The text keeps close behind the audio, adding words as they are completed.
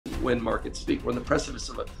when markets speak. We're on the precipice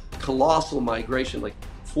of a colossal migration, like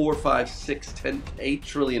 4, 5, 6, 10, $8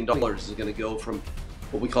 trillion is going to go from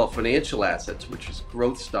what we call financial assets, which is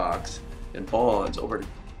growth stocks and bonds, over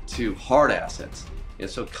to hard assets. And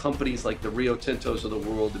so companies like the Rio Tintos of the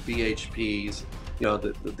world, the BHPs, you know,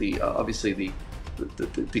 obviously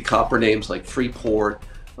the copper names like Freeport,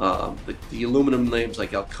 the aluminum names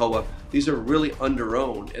like Alcoa, these are really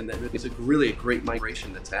under-owned, and it's really a great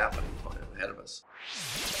migration that's happening ahead of us.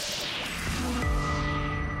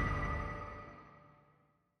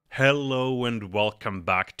 Hello and welcome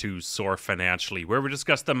back to Soar Financially, where we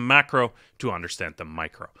discuss the macro to understand the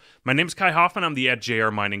micro. My name is Kai Hoffman. I'm the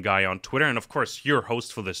 @JR Mining Guy on Twitter, and of course, your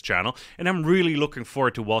host for this channel. And I'm really looking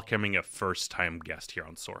forward to welcoming a first-time guest here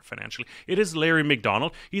on Soar Financially. It is Larry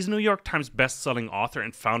McDonald. He's a New York Times bestselling author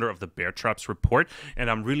and founder of the Bear Traps Report,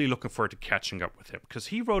 and I'm really looking forward to catching up with him because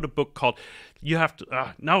he wrote a book called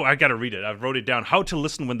now I got to read it. I wrote it down. How to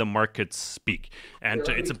Listen When the Markets Speak, and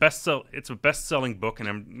it's a best-selling book, and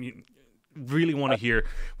I'm really want to hear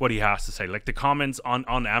what he has to say. Like, the comments on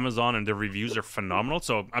Amazon and the reviews are phenomenal,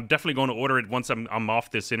 so I'm definitely going to order it once I'm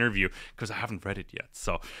off this interview because I haven't read it yet.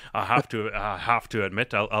 So I have to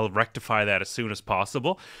admit I'll rectify that as soon as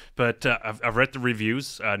possible. But I've read the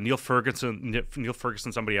reviews. Neil Ferguson,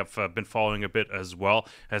 somebody I've been following a bit as well,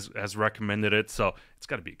 has recommended it. So it's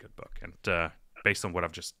got to be a good book. And based on what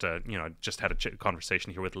I've just had a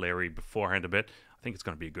conversation here with Larry beforehand a bit, I think it's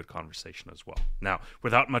going to be a good conversation as well. Now,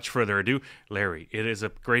 without much further ado, Larry, it is a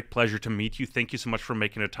great pleasure to meet you. Thank you so much for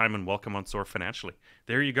making the time, and welcome on Soar Financially.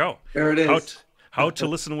 There you go. There it is. How to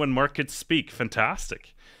Listen When Markets Speak.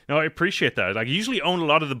 Fantastic. No, I appreciate that. I usually own a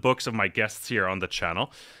lot of the books of my guests here on the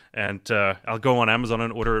channel, and I'll go on Amazon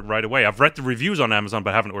and order it right away. I've read the reviews on Amazon,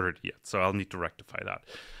 but I haven't ordered it yet, so I'll need to rectify that.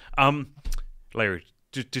 Larry,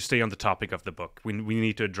 to stay on the topic of the book, we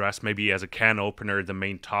need to address, maybe as a can opener, the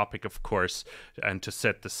main topic, of course, and to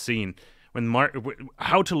set the scene.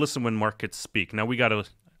 How to listen when markets speak. Now we got to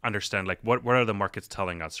understand, like, what are the markets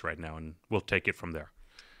telling us right now, and we'll take it from there.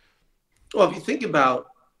 Well, if you think about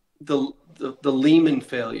the Lehman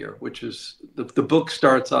failure, which is the book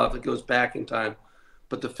starts off, it goes back in time,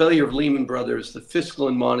 but the failure of Lehman Brothers, the fiscal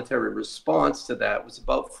and monetary response to that was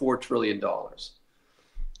about $4 trillion.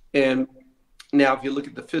 And now, if you look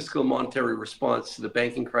at the fiscal monetary response to the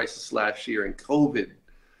banking crisis last year and COVID,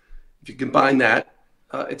 if you combine that,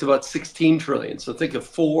 it's about 16 trillion. So think of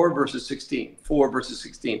 4 versus 16,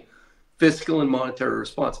 fiscal and monetary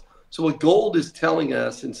response. So what gold is telling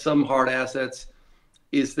us in some hard assets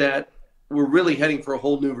is that we're really heading for a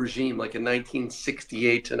whole new regime, like a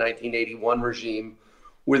 1968 to 1981 regime,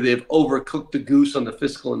 where they've overcooked the goose on the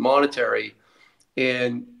fiscal and monetary.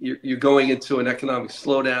 And you're going into an economic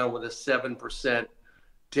slowdown with a 7%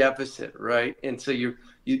 deficit, right? And so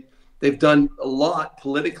they've done a lot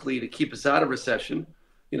politically to keep us out of recession.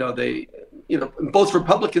 Both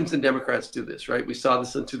Republicans and Democrats do this, right? We saw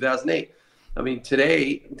this in 2008. I mean,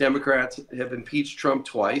 today Democrats have impeached Trump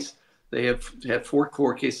twice. They have had 4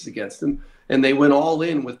 court cases against him, and they went all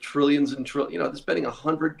in with trillions and trillions. They're spending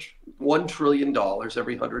 $1 trillion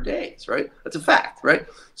every 100 days, right? That's a fact, right?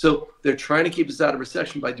 So they're trying to keep us out of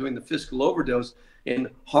recession by doing the fiscal overdose, and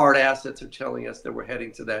hard assets are telling us that we're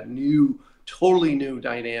heading to that totally new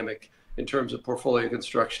dynamic in terms of portfolio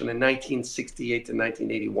construction, in 1968 to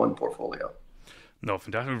 1981 portfolio. No,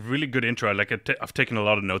 fantastic. Really good intro. I've taken a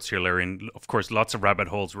lot of notes here, Larry, and of course, lots of rabbit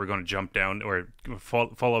holes we're going to jump down or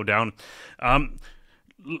follow down.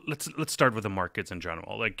 Let's start with the markets in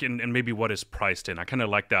general, and maybe what is priced in. I kind of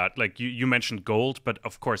like that. Like you mentioned gold, but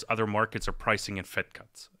of course other markets are pricing in Fed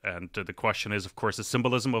cuts. And the question is, of course, the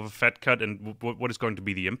symbolism of a Fed cut, and what is going to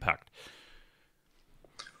be the impact?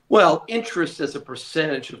 Well, interest as a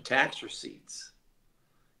percentage of tax receipts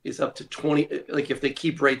is up to 20. Like, if they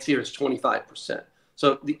keep rates here, it's 25%.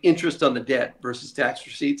 So the interest on the debt versus tax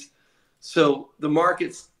receipts. So the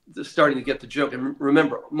market's starting to get the joke. And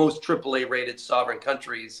remember, most AAA rated sovereign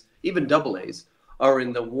countries, even AA's, are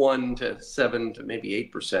in the 1 to 7 to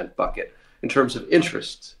maybe 8% bucket in terms of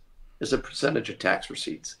interest as a percentage of tax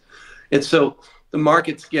receipts. And so the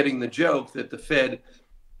market's getting the joke that the Fed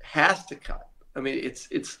has to cut. I mean,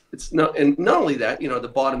 it's not, and not only that, the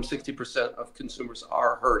bottom 60% of consumers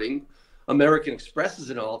are hurting. American Express is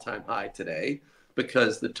an all-time high today,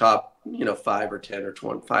 because the top, 5 or 10 or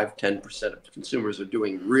 10% of consumers are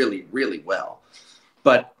doing really, really well.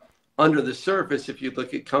 But under the surface, if you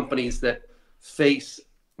look at companies that face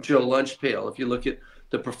Joe Lunchpail, if you look at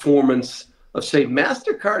the performance of, say,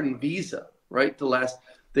 MasterCard and Visa, right?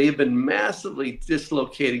 They have been massively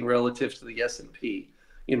dislocating relative to the S&P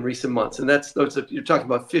in recent months. And you're talking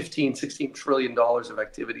about $15, $16 trillion of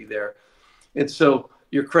activity there. And so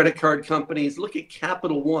your credit card companies. Look at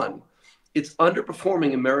Capital One. It's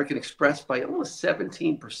underperforming American Express by almost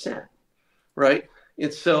 17%, right?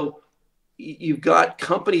 And so you've got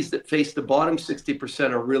companies that face the bottom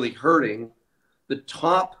 60% are really hurting. The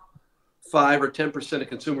top 5 or 10% of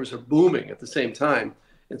consumers are booming at the same time.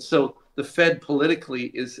 And so the Fed politically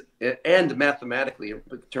is, and mathematically, in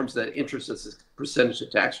terms of that interest as a percentage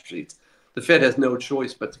of tax receipts, the Fed has no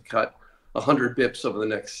choice but to cut 100 bips over the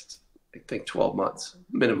next, I think, 12 months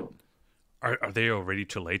minimum. Are they already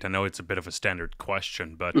too late? I know it's a bit of a standard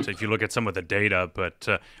question, but if you look at some of the data, but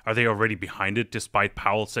are they already behind it, despite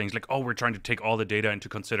Powell saying, like, oh, we're trying to take all the data into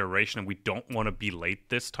consideration and we don't want to be late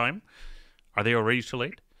this time? Are they already too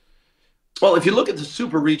late? Well, if you look at the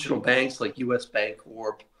super regional banks like U.S.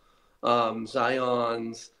 Bancorp,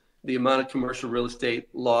 Zions, the amount of commercial real estate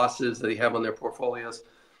losses that they have on their portfolios,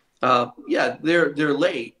 yeah, they're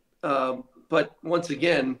late. But once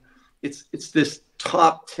again, it's this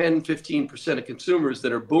top 10, 15% of consumers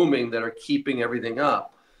that are booming that are keeping everything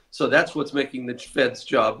up. So that's what's making the Fed's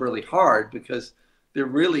job really hard, because they're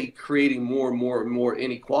really creating more and more and more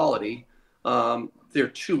inequality. They're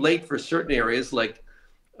too late for certain areas. Like,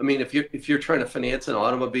 I mean, if you're trying to finance an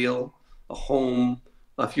automobile, a home,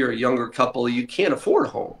 if you're a younger couple, you can't afford a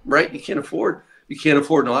home, right? You can't afford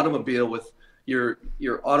an automobile with your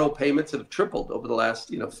auto payments that have tripled over the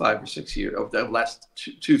last 5 or 6 years, over the last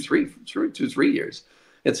two, 3 years.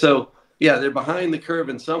 And so, yeah, they're behind the curve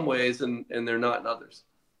in some ways, and they're not in others.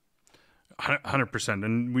 100%.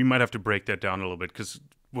 And we might have to break that down a little bit, because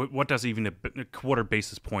what does even a quarter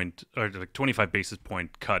basis point or like 25 basis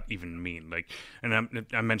point cut even mean? Like, and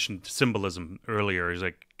I mentioned symbolism earlier, is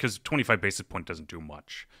like, because 25 basis point doesn't do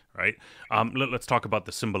much, right? Let's talk about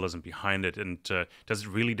the symbolism behind it. And does it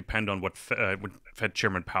really depend on what Fed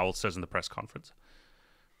Chairman Powell says in the press conference?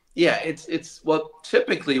 Yeah, it's well,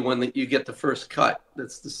 typically when you get the first cut,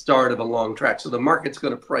 that's the start of a long track. So the market's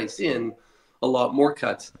going to price in a lot more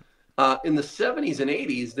cuts. In the 70s and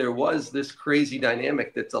 80s, there was this crazy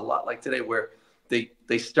dynamic that's a lot like today, where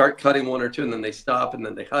they start cutting one or two, and then they stop, and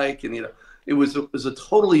then they hike, and it was a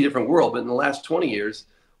totally different world. But in the last 20 years,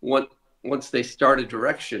 once they start a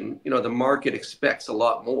direction, the market expects a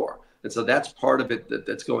lot more, and so that's part of it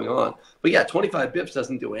that's going on. But yeah, 25 bips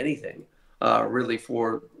doesn't do anything really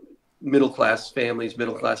for middle class families,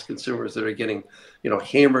 middle class consumers that are getting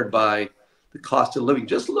hammered by the cost of living.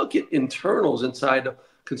 Just look at internals inside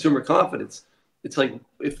consumer confidence. It's like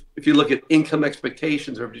if you look at income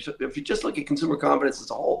expectations, or if you just look at consumer confidence as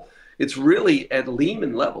a whole, it's really at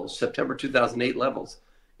Lehman levels, September 2008 levels.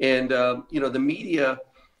 And the media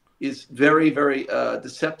is very, very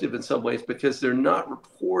deceptive in some ways, because they're not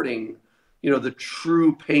reporting the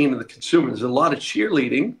true pain of the consumer. There's a lot of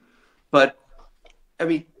cheerleading, but I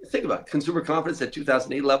mean, think about it. Consumer confidence at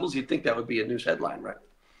 2008 levels. You'd think that would be a news headline, right?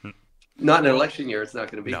 Not in an election year. It's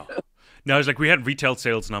not going to be. No, it's like we had retail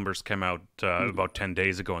sales numbers come out about 10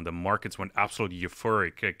 days ago, and the markets went absolutely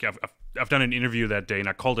euphoric. Like, I've done an interview that day, and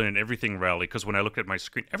I called it an everything rally, because when I looked at my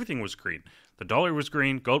screen, everything was green. The dollar was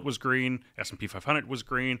green, gold was green, S&P 500 was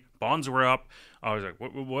green, bonds were up. I was like,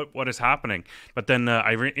 what is happening? But then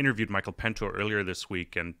I interviewed Michael Pinto earlier this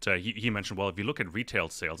week, and he mentioned, well, if you look at retail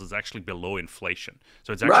sales, it's actually below inflation,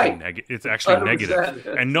 so it's actually it's actually negative,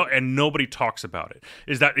 and nobody talks about it.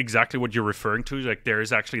 Is that exactly what you're referring to? Like, there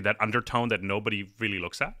is actually that undertone that nobody really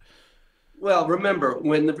looks at? Well, remember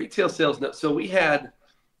when the retail sales, so we had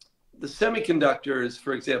the semiconductors,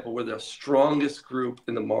 for example, were the strongest group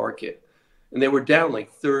in the market, and they were down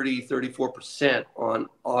like 34% on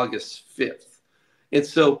August 5th. And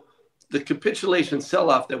so the capitulation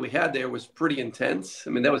sell-off that we had there was pretty intense. I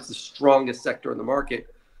mean, that was the strongest sector in the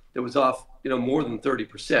market that was off, more than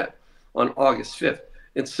 30% on August 5th.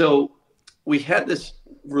 And so we had this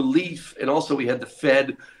relief, and also we had the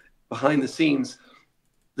Fed behind the scenes.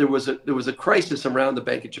 There was a crisis around the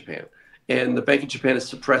Bank of Japan, and the Bank of Japan has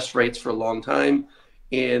suppressed rates for a long time.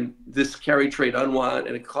 And this carry trade unwound,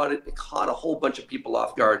 and it caught a whole bunch of people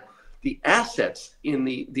off guard. The assets in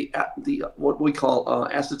the what we call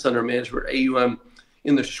assets under management, AUM,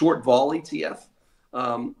 in the short vol ETF,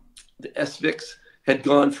 the SVIX had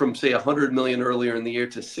gone from, say, 100 million earlier in the year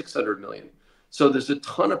to 600 million. So there's a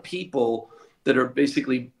ton of people that are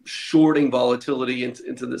basically shorting volatility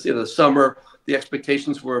into this. The summer, the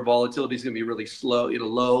expectations were volatility is going to be really slow,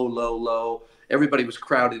 low. Everybody was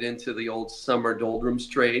crowded into the old summer doldrums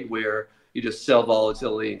trade, where you just sell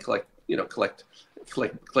volatility and collect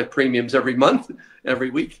premiums every month,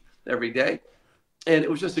 every week, every day. And it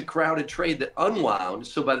was just a crowded trade that unwound.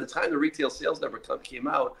 So by the time the retail sales number came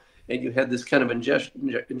out, and you had this kind of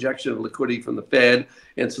injection of liquidity from the Fed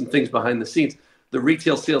and some things behind the scenes, the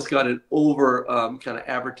retail sales got an over kind of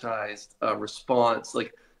advertised response.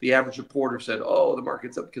 Like the average reporter said, "Oh, the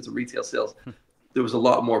market's up because of retail sales." There was a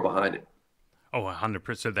lot more behind it. Oh,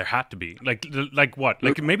 100%. There had to be like what?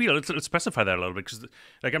 Like maybe let's specify that a little bit, because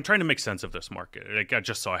like I'm trying to make sense of this market. Like I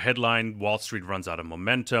just saw a headline: Wall Street runs out of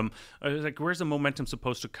momentum. Like where's the momentum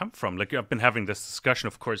supposed to come from? Like I've been having this discussion.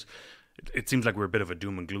 Of course, it seems like we're a bit of a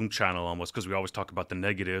doom and gloom channel almost, because we always talk about the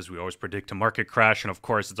negatives. We always predict a market crash, and of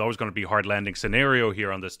course, it's always going to be a hard landing scenario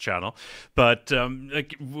here on this channel. But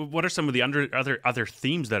like, what are some of the other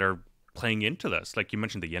themes that are playing into this? Like you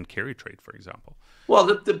mentioned the yen carry trade, for example. Well,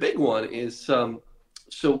 the big one is, so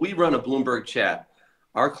we run a Bloomberg chat.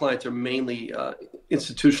 Our clients are mainly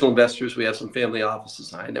institutional investors. We have some family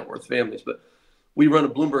offices, high net worth families, but we run a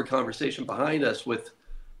Bloomberg conversation behind us with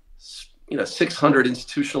 600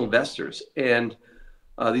 institutional investors. And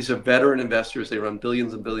these are veteran investors. They run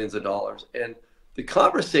billions and billions of dollars. And the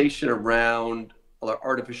conversation around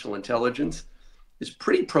artificial intelligence is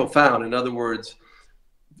pretty profound. In other words,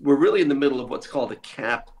 we're really in the middle of what's called a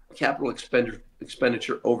capital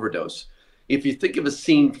expenditure overdose. If you think of a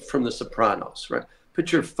scene from The Sopranos, right?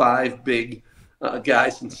 Picture 5 big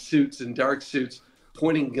guys in suits and dark suits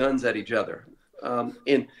pointing guns at each other.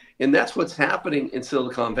 And that's what's happening in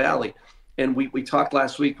Silicon Valley. And we talked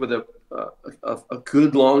last week with a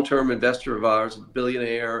good long-term investor of ours, a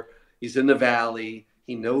billionaire. He's in the Valley.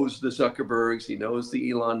 He knows the Zuckerbergs. He knows the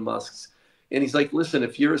Elon Musks. And he's like, listen,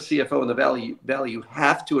 if you're a CFO in the Valley, you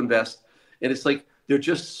have to invest. And it's like, they're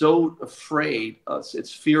just so afraid.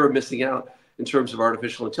 It's fear of missing out in terms of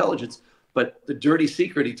artificial intelligence. But the dirty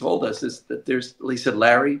secret, he told us, is that he said,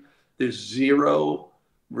 Larry, there's zero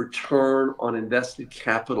return on invested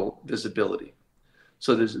capital visibility.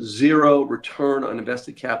 So there's zero return on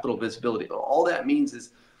invested capital visibility. All that means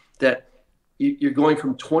is that you're going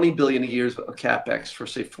from 20 billion a year of CapEx for,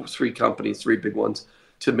 say, 3 companies, 3 big ones,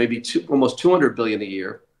 to maybe almost 200 billion a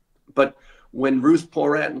year. But when Ruth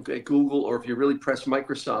Porat at Google, or if you really press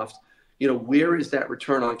Microsoft, where is that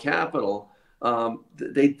return on capital?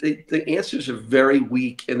 The answers are very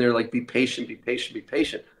weak, and they're like, be patient, be patient, be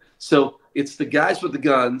patient. So it's the guys with the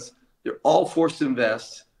guns. They're all forced to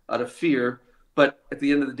invest out of fear, but at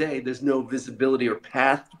the end of the day, there's no visibility or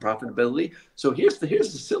path to profitability. So here's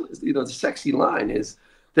the sexy line is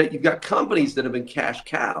that you've got companies that have been cash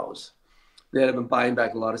cows, that have been buying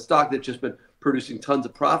back a lot of stock, that just been producing tons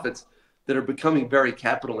of profits, that are becoming very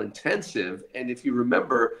capital intensive. And if you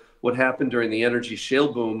remember what happened during the energy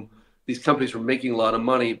shale boom, these companies were making a lot of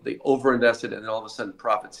money, they overinvested, and then all of a sudden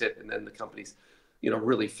profits hit, and then the companies,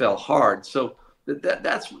 really fell hard. So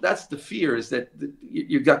that's the fear, is that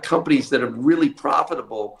you've got companies that are really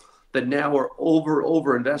profitable that now are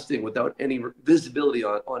over investing without any visibility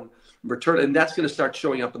on return, and that's going to start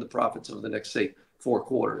showing up in the profits over the next, say, 4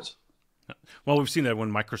 quarters. Well, we've seen that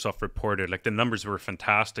when Microsoft reported, like the numbers were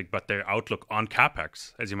fantastic, but their outlook on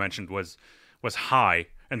CapEx, as you mentioned, was high,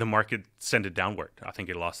 and the market sent it downward. I think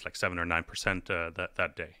it lost like 7 or 9%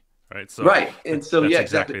 that day, right? So right, and so that's yeah,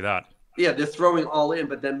 exactly that. Yeah, they're throwing all in,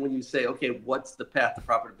 but then when you say, okay, what's the path to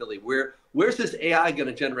profitability? Where's this AI going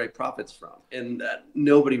to generate profits from? And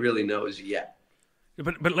nobody really knows yet.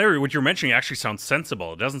 But Larry, what you're mentioning actually sounds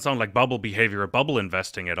sensible. It doesn't sound like bubble behavior or bubble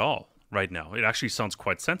investing at all right now. It actually sounds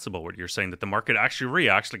quite sensible what you're saying, that the market actually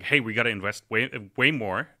reacts like, hey, we got to invest way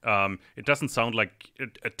more. It doesn't sound like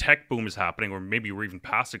a tech boom is happening, or maybe we're even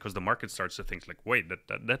past it, because the market starts to think like, wait,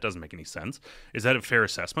 that doesn't make any sense. Is that a fair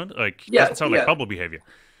assessment? Like, it doesn't sound like bubble behavior.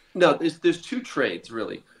 No, there's 2 trades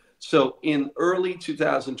really. So in early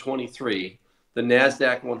 2023, the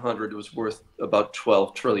NASDAQ 100 was worth about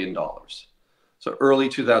 $12 trillion. So early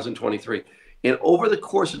 2023. And over the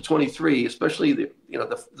course of 23, especially the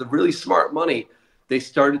really smart money, they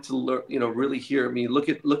started to learn, really hear. I mean, look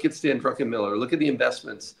at Stan Druckenmiller, look at the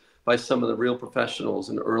investments by some of the real professionals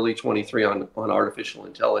in early 23 on artificial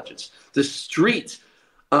intelligence. The street,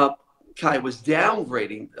 Kai, was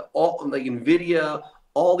downgrading all, like Nvidia,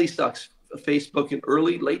 all these stocks, Facebook, in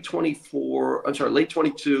late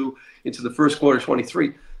 22 into the first quarter of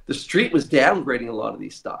 23. The street was downgrading a lot of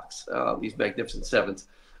these stocks, these magnificent sevens.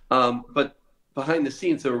 But behind the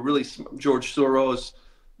scenes, there were really George Soros,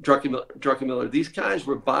 Druckenmiller. These guys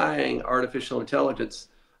were buying artificial intelligence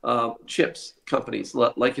chips companies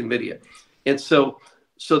like Nvidia, and so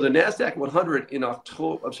the Nasdaq 100 in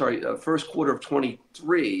first quarter of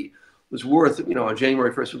 23 was worth, on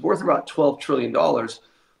January 1st, was worth about $12 trillion.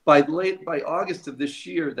 By August of this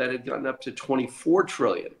year, that had gotten up to 24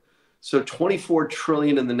 trillion. So 24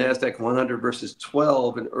 trillion in the Nasdaq 100 versus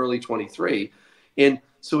 12 in early 23, and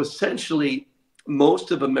so essentially,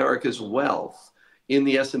 most of America's wealth in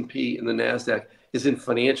the S&P and the NASDAQ is in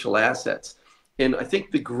financial assets. And I think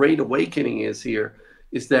the great awakening is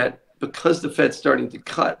that because the Fed's starting to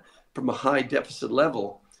cut from a high deficit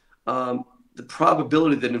level, the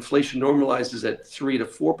probability that inflation normalizes at 3 to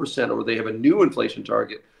 4%, or they have a new inflation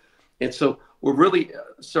target. And so we're really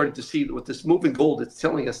starting to see with this moving gold, it's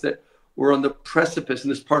telling us that we're on the precipice,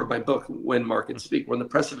 and this is part of my book, When Markets Speak, we're on the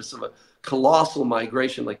precipice of a colossal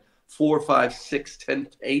migration, like 4, 5, 6, 10,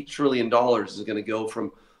 $8 trillion is going to go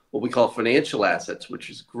from what we call financial assets, which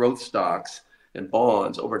is growth stocks and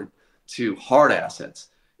bonds, over to hard assets.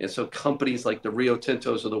 And so companies like the Rio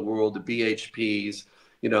Tintos of the world, the BHPs,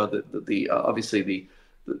 obviously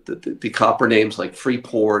the copper names like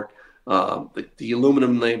Freeport, the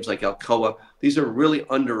aluminum names like Alcoa, these are really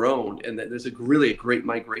under-owned, and there's really a great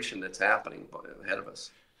migration that's happening ahead of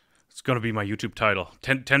us. It's going to be my YouTube title.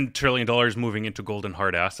 $10 trillion moving into gold and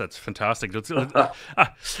hard assets. Fantastic.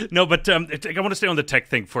 No, but I want to stay on the tech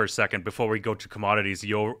thing for a second before we go to commodities.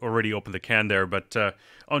 You already opened the can there, but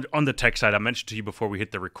on the tech side, I mentioned to you before we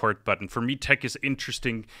hit the record button, for me, tech is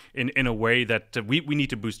interesting in a way that we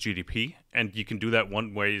need to boost GDP, and you can do that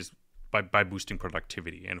one way is by boosting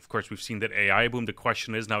productivity. And of course, we've seen that AI boom. The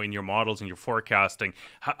question is now, in your models and your forecasting,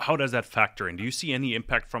 how does that factor in? Do you see any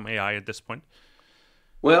impact from AI at this point?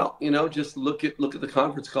 Well, just look at the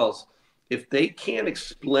conference calls. If they can't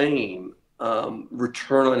explain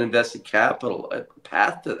return on invested capital, a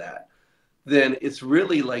path to that, then it's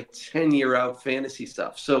really like 10-year out fantasy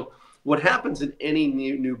stuff. So what happens in any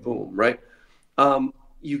new boom, right?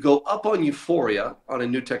 You go up on euphoria on a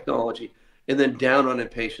new technology, and then down on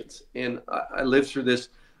impatience. And I lived through this.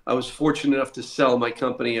 I was fortunate enough to sell my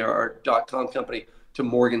company, our .com company, to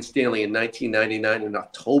Morgan Stanley in 1999 in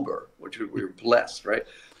October, which we were blessed, right?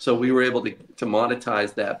 So we were able to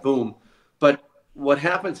monetize that boom. But what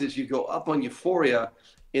happens is you go up on euphoria,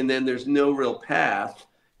 and then there's no real path.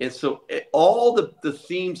 And so all the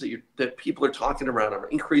themes that people are talking around are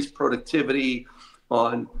increased productivity,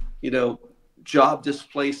 on job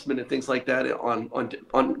displacement and things like that,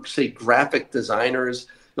 on say graphic designers.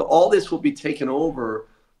 All this will be taken over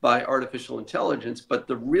by artificial intelligence, but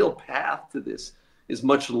the real path to this is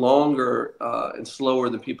much longer and slower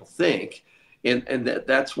than people think, and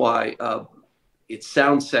that's why it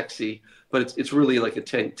sounds sexy, but it's really like a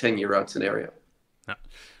 10-year out scenario. Yeah.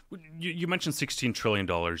 You mentioned $16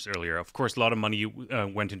 trillion earlier. Of course, a lot of money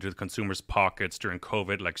went into the consumers' pockets during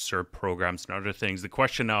COVID, like CERB programs and other things. The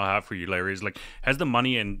question now I have for you, Larry, is like, has the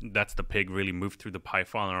money, and that's the pig, really moved through the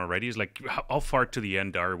python already? Is like, how far to the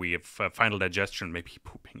end are we of final digestion, maybe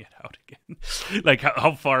pooping it out again? Like,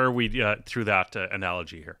 how far are we through that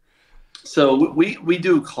analogy here? So we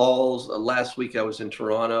do calls. Last week I was in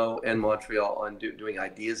Toronto and Montreal on doing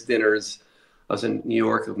ideas dinners. I was in New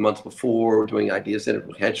York a month before doing ideas dinners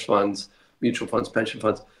with hedge funds, mutual funds, pension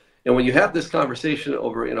funds. And when you have this conversation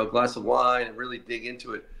over a glass of wine and really dig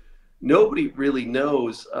into it, nobody really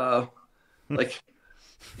knows like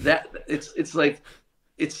that. It's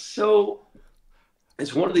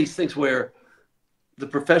one of these things where the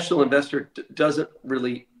professional investor doesn't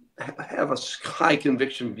really have a high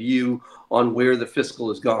conviction view on where the fiscal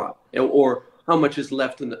has gone or how much is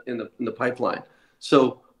left in the pipeline.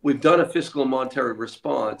 So we've done a fiscal and monetary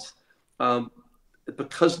response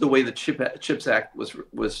because of the way the CHIPS Act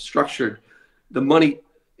was structured. The money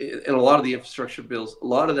in a lot of the infrastructure bills, a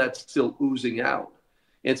lot of that's still oozing out.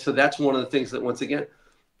 And so that's one of the things that, once again,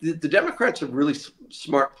 the Democrats are really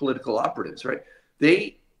smart political operatives, right?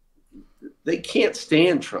 They can't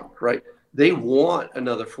stand Trump, right? They want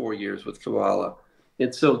another 4 years with Kamala.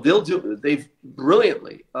 And so they've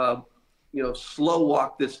brilliantly, slow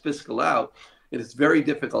walked this fiscal out. And it's very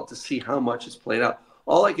difficult to see how much is played out.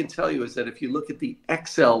 All I can tell you is that if you look at the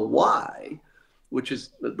XLY, which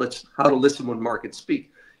is how to listen when markets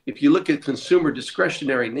speak. If you look at consumer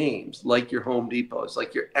discretionary names like your Home Depots,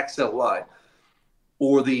 like your XLY,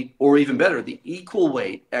 or even better, the equal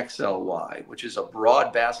weight XLY, which is a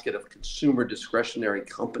broad basket of consumer discretionary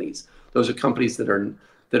companies. Those are companies that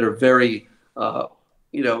are very not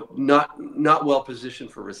well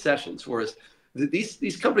positioned for recessions. Whereas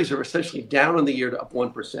these companies are essentially down on the year to up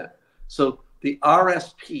 1%. So the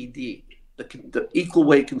RSPD, the equal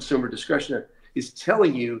weight consumer discretionary, is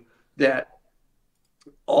telling you that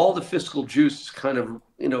all the fiscal juice is kind of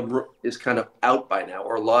out by now,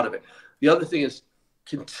 or a lot of it. The other thing is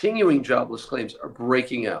continuing jobless claims are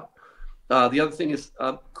breaking out. The other thing is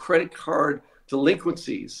credit card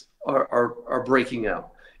delinquencies are breaking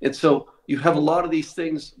out. And so you have a lot of these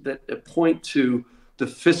things that point to the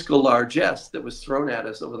fiscal largesse that was thrown at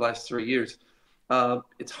us over the last 3 years.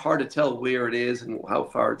 It's hard to tell where it is and how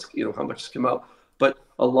far it's, how much it's come out. But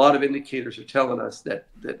a lot of indicators are telling us that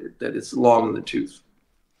it's long in the tooth.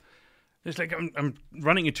 It's like I'm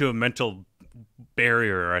running into a mental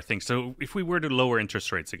barrier, I think. So if we were to lower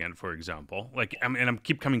interest rates again, for example, like I'm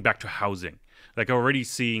keep coming back to housing. Like already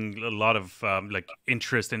seeing a lot of like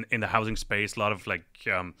interest in the housing space, a lot of like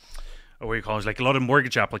what do you call it? Like a lot of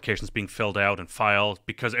mortgage applications being filled out and filed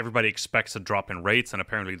because everybody expects a drop in rates, and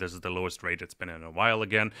apparently this is the lowest rate it's been in a while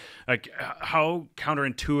again. Like how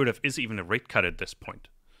counterintuitive is even a rate cut at this point?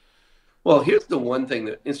 Well, here's the one thing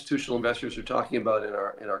that institutional investors are talking about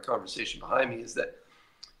in our conversation behind me is that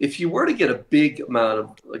if you were to get a big amount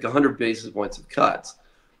of like 100 basis points of cuts,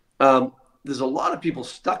 there's a lot of people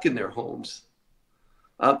stuck in their homes.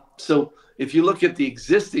 So if you look at the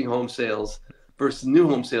existing home sales versus new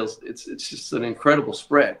home sales, it's just an incredible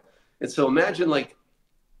spread. And so imagine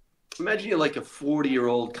you're like a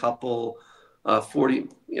 40-year-old couple, 40,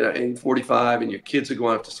 and 45, and your kids are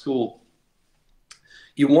going off to school.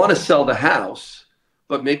 You want to sell the house,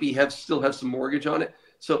 but maybe you still have some mortgage on it.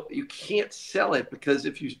 So you can't sell it because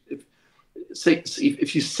if you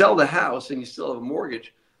sell the house and you still have a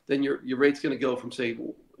mortgage, then your rate's going to go from say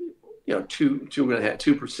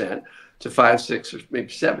 2.5% to 5, 6, or maybe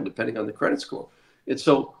 7, depending on the credit score. And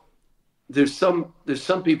so there's some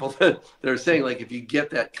people that are saying like if you get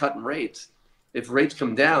that cut in rates, if rates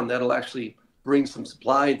come down, that'll actually bring some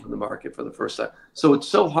supply into the market for the first time. So it's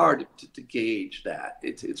so hard to gauge that.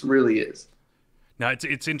 It really is. Now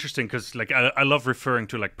it's interesting because like I love referring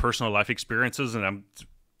to like personal life experiences, and I'm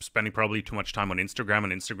spending probably too much time on Instagram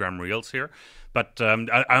and Instagram Reels here, but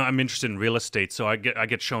I'm interested in real estate, so I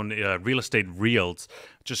get shown real estate reels,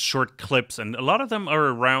 just short clips, and a lot of them are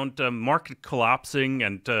around market collapsing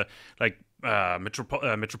and like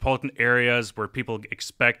metropolitan areas where people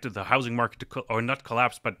expect the housing market to or not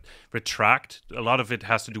collapse but retract. A lot of it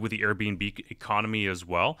has to do with the Airbnb economy as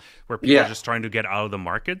well, where people are just trying to get out of the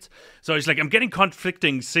markets. So it's like I'm getting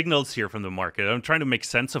conflicting signals here from the market. I'm trying to make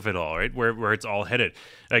sense of it all, right? Where it's all headed.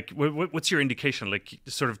 Like what's your indication? Like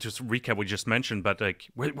sort of just recap what you just mentioned, but like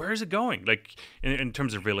where is it going? Like in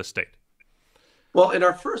terms of real estate? Well, in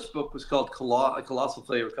our first book was called A Colossal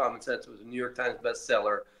Failure of Common Sense. It was a New York Times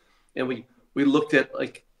bestseller. And we looked at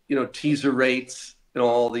like, teaser rates and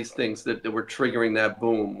all these things that were triggering that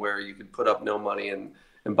boom where you could put up no money and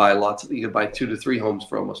buy you could buy 2 to 3 homes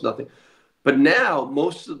for almost nothing. But now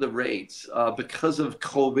most of the rates, because of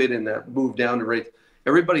COVID and that move down to rates,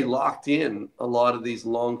 everybody locked in a lot of these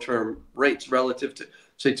long-term rates relative to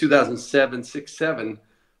say 2007, 6, 7.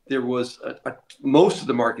 There was most of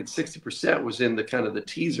the market, 60% was in the kind of the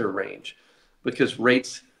teaser range because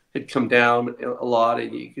rates had come down a lot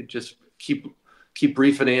and you could just keep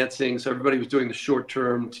refinancing. So everybody was doing the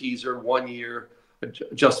short-term teaser, 1-year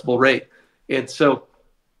adjustable rate. And so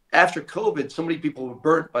after COVID, so many people were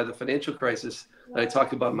burnt by the financial crisis that I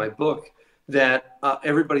talk about in my book that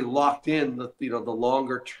everybody locked in the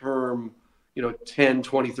longer term, 10,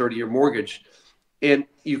 20, 30-year mortgage. And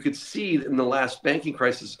you could see in the last banking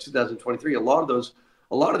crisis of 2023, a lot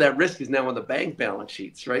of that risk is now on the bank balance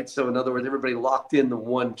sheets, right? So in other words, everybody locked in the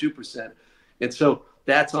 1%, 2%. And so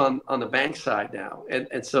that's on the bank side now.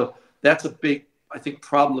 And so that's a big, I think,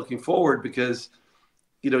 problem looking forward because,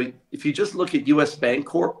 if you just look at US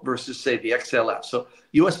Bancorp versus say the XLF. So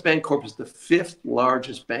US Bancorp is the 5th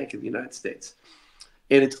largest bank in the United States.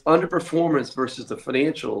 And its underperformance versus the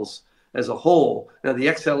financials as a whole. Now the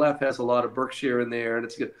XLF has a lot of Berkshire in there and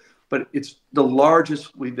it's good, but it's the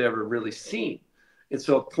largest we've ever really seen. And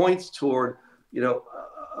so it points toward,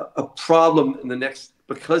 a problem in the next,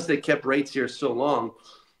 because they kept rates here so long,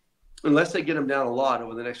 unless they get them down a lot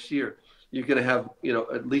over the next year, you're going to have,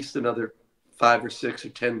 at least another 5 or 6 or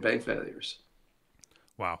 10 bank failures.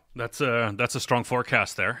 Wow, that's a strong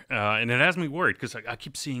forecast there, and it has me worried because I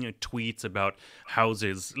keep seeing tweets about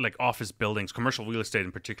houses, like office buildings, commercial real estate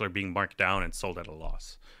in particular, being marked down and sold at a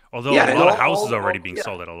loss. Although a lot of houses are already being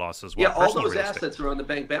sold at a loss as well. Yeah, all those assets are on the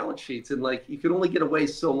bank balance sheets, and like you can only get away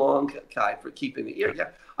so long, Kai, for keeping the ear. Yeah,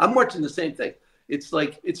 I'm watching the same thing. It's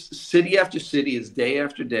like it's city after city, it's day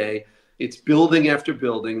after day, it's building after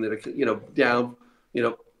building that are down.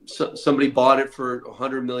 So somebody bought it for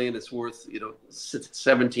 $100 million. It's worth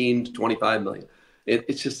 17 to 25 million.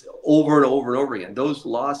 It's just over and over and over again. Those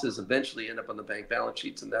losses eventually end up on the bank balance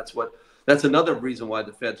sheets, and that's another reason why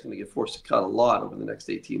the Fed's going to get forced to cut a lot over the next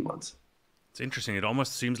 18 months. It's interesting. It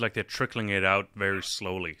almost seems like they're trickling it out very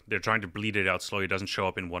slowly. They're trying to bleed it out slowly. It doesn't show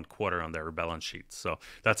up in one quarter on their balance sheets. So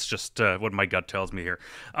that's just what my gut tells me here.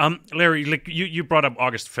 Larry, like you brought up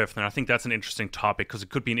August 5th, and I think that's an interesting topic because it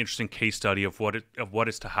could be an interesting case study of what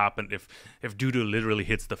is to happen if doo-doo literally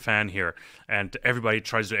hits the fan here and everybody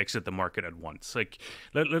tries to exit the market at once. Like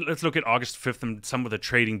let's look at August 5th and some of the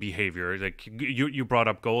trading behavior. Like you brought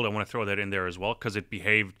up gold. I want to throw that in there as well because it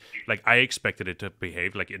behaved like I expected it to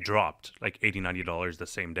behave. Like it dropped like $80-$90 the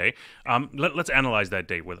same day. Let's analyze that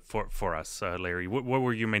day for us, Larry. What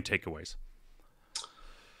were your main takeaways?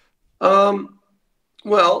 Well,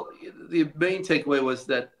 the main takeaway was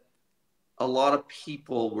that a lot of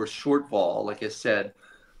people were short vol. Like I said,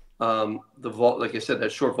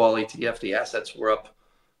 that short vol ETF, the assets were up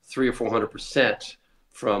 300 or 400%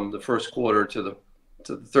 from the first quarter to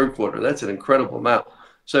the third quarter. That's an incredible amount.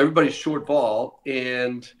 So everybody's short vol,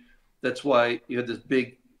 and that's why you had this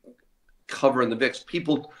big cover in the VIX.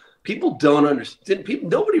 People don't understand.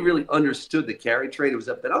 Nobody really understood the carry trade. It was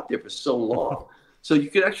been out there for so long. So you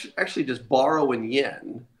could actually just borrow in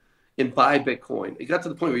yen and buy Bitcoin. It got to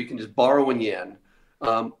the point where you can just borrow in yen,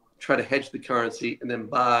 try to hedge the currency, and then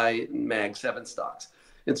buy Mag 7 stocks.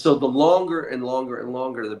 And so the longer and longer and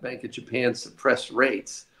longer the Bank of Japan suppressed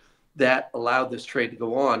rates, that allowed this trade to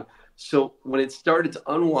go on. So when it started to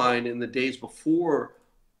unwind in the days before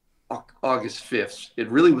August 5th, it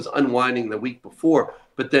really was unwinding the week before.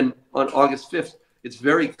 But then on August 5th, it's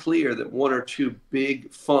very clear that one or two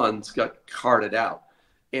big funds got carted out.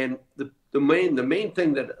 And the main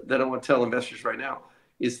thing that I want to tell investors right now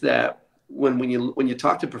is that when you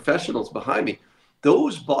talk to professionals behind me,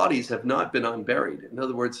 those bodies have not been unburied. In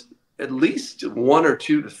other words, at least 1 or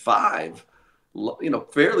 2 to 5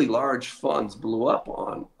 fairly large funds blew up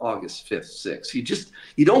on August 5th, 6th.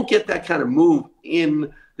 You don't get that kind of move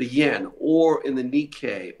in the yen or in the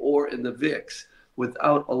Nikkei or in the VIX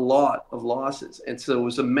without a lot of losses. And so it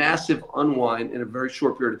was a massive unwind in a very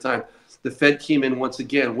short period of time. The Fed came in once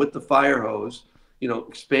again with the fire hose,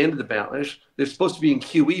 expanded the balance. They're supposed to be in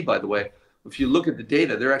QE, by the way. If you look at the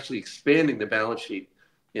data, they're actually expanding the balance sheet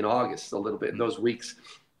in August a little bit in those weeks.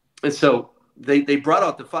 And so they brought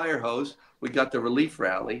out the fire hose. We got the relief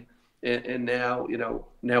rally. And now,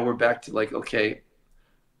 now we're back to like, okay,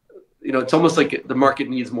 it's almost like the market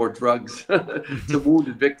needs more drugs. It's a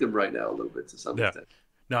wounded victim right now, a little bit to some extent.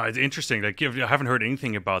 No, it's interesting. Like, I haven't heard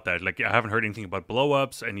anything about that. Like, I haven't heard anything about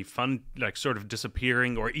blowups, any fund like sort of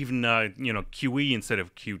disappearing, or even QE instead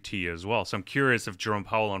of QT as well. So I'm curious if Jerome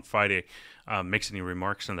Powell on Friday makes any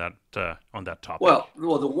remarks on that topic. Well,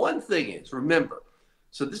 the one thing is, remember.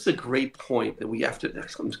 So this is a great point that we have to.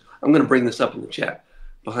 I'm going to bring this up in the chat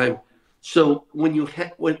behind. So when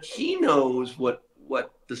he knows what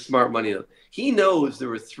the smart money is, he knows there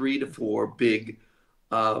were 3 to 4 big,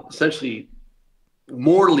 essentially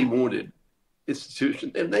mortally wounded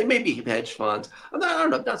institutions, and they may be hedge funds. I'm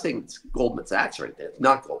not saying it's Goldman Sachs right there. It's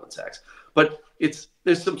not Goldman Sachs, but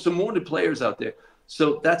there's some wounded players out there.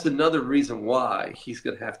 So that's another reason why he's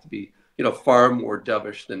going to have to be far more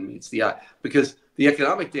dovish than meets the eye, because the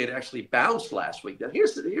economic data actually bounced last week. Now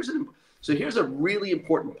here's a really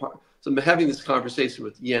important part. So I'm having this conversation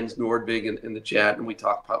with Jens Nordvig in the chat, and we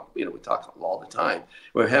talk all the time.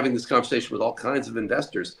 We're having this conversation with all kinds of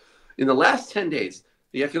investors. In the last 10 days,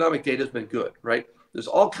 the economic data has been good, right? There's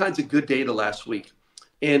all kinds of good data last week.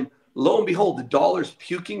 And lo and behold, the dollar's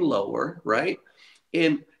puking lower, right?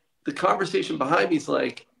 And the conversation behind me is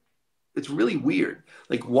like, it's really weird.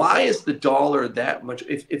 Like, why is the dollar that much?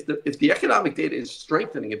 If the economic data is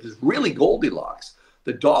strengthening, if it's really Goldilocks,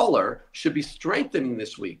 the dollar should be strengthening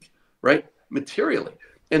this week, right? Materially.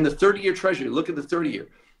 And the 30-year treasury, look at the 30-year.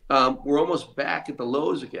 We're almost back at the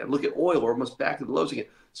lows again. Look at oil, we're almost back at the lows again.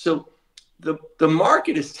 So the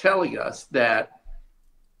market is telling us that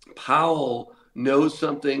Powell knows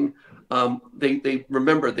something. They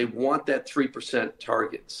remember, they want that 3%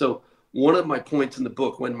 target. So one of my points in the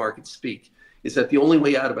book, When Markets Speak, is that the only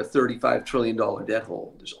way out of a $35 trillion debt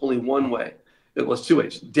hole, there's only one way. It was 2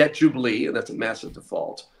 ways. Debt jubilee, and that's a massive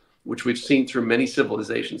default, which we've seen through many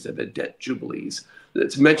civilizations have had debt jubilees.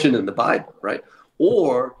 It's mentioned in the Bible, right?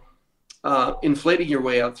 Or inflating your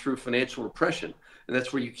way out through financial repression. And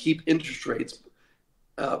that's where you keep interest rates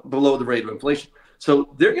below the rate of inflation.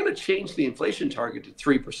 So they're going to change the inflation target to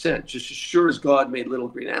 3%, just as sure as God made little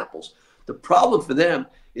green apples. The problem for them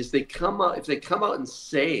is if they come out and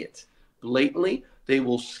say it blatantly, they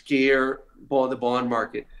will scare the bond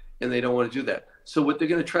market, and they don't want to do that. So what they're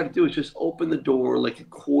going to try to do is just open the door like a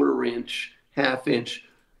 1/4 inch, 1/2 inch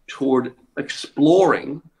toward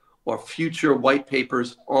exploring or future white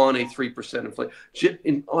papers on a 3%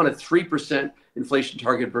 inflation, on a 3% inflation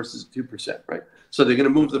target versus 2%, right? So they're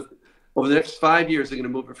going to move over the next 5 years, they're going to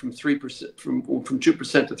move it from 3%, from 2%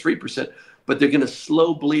 to 3%, but they're going to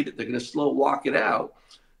slow bleed it. They're going to slow walk it out.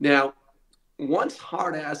 Now, once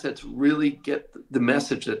hard assets really get the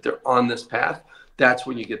message that they're on this path, that's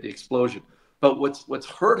when you get the explosion. But what's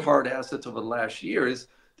hurt hard assets over the last year is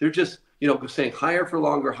they're just, saying higher for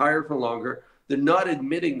longer, higher for longer. They're not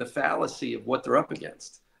admitting the fallacy of what they're up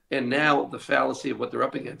against. And now the fallacy of what they're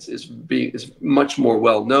up against is much more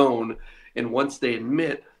well known. And once they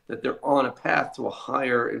admit that they're on a path to a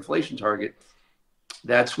higher inflation target,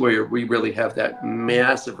 that's where we really have that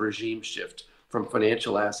massive regime shift from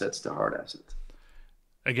financial assets to hard assets.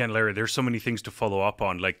 Again, Larry, there's so many things to follow up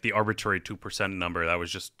on, like the arbitrary 2% number that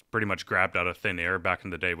was just pretty much grabbed out of thin air back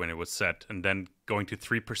in the day when it was set, and then going to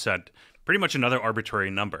 3%, pretty much another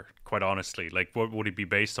arbitrary number, quite honestly. Like, what would it be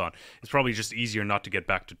based on? It's probably just easier not to get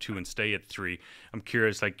back to 2 and stay at 3. I'm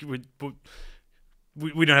curious, like,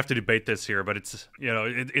 we don't have to debate this here, but it's,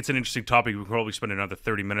 it's an interesting topic. We could probably spend another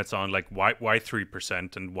 30 minutes on, like, why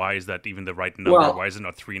 3%, and why is that even the right number? Well, why is it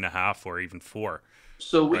not 3.5 or even 4?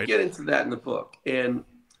 So we get into that in the book, and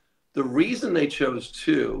the reason they chose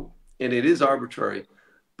 2, and it is arbitrary,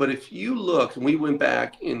 but if you look, and we went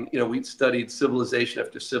back and, we studied civilization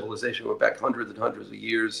after civilization, went back hundreds and hundreds of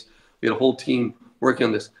years. We had a whole team working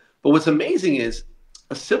on this. But what's amazing is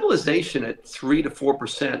a civilization at 3 to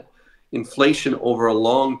 4% inflation over a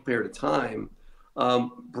long period of time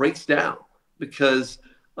breaks down because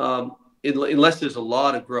unless there's a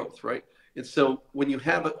lot of growth, right? And so when you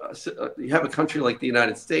have a country like the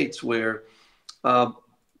United States where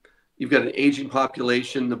you've got an aging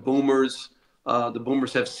population, the boomers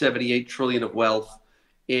have 78 trillion of wealth,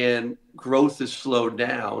 and growth is slowed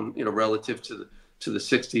down, relative to the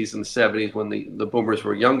 60s and the 70s when the boomers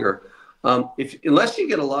were younger. Unless you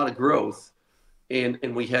get a lot of growth,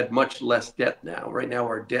 and we had much less debt now. Right now,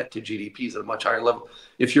 our debt to GDP is at a much higher level.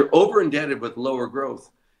 If you're over indebted with lower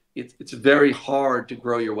growth, it's very hard to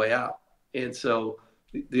grow your way out. And so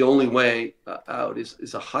the only way out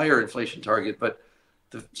is a higher inflation target. But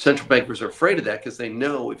the central bankers are afraid of that because they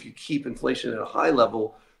know if you keep inflation at a high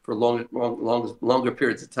level for longer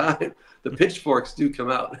periods of time, the pitchforks do come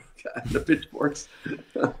out. The pitchforks.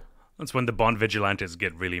 That's when the bond vigilantes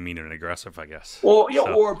get really mean and aggressive, I guess. Or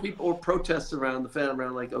protests around the Fed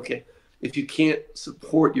around like, okay, if you can't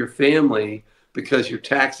support your family because your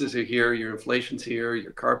taxes are here, your inflation's here,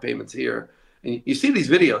 your car payment's here, and you see these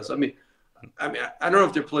videos. I mean, I don't know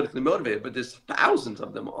if they're politically motivated, but there's thousands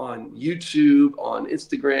of them on YouTube, on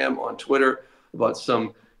Instagram, on Twitter about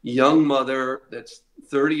some young mother that's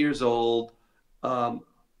 30 years old,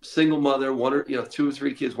 single mother, 2 or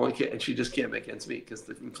 3 kids, 1 kid, and she just can't make ends meet because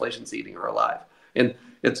the inflation's eating her alive. And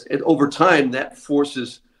over time that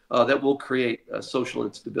forces that will create social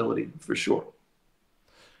instability for sure.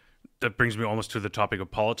 That brings me almost to the topic of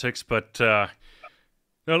politics, but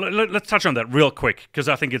let's touch on that real quick because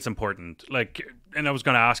I think it's important. And I was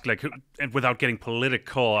going to ask, and without getting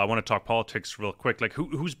political, I want to talk politics real quick.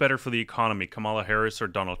 Who's better for the economy, Kamala Harris or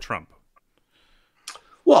Donald Trump?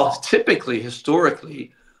 Well,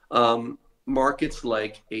 historically, markets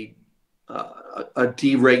like a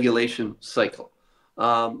deregulation cycle.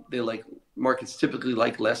 Markets typically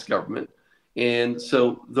like less government, and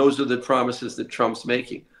so those are the promises that Trump's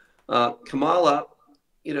making. Kamala,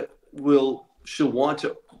 she'll want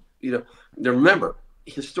to, remember,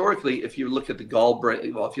 historically, if you look at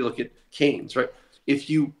if you look at Keynes, right? If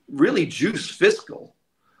you really juice fiscal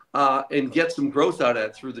and get some growth out of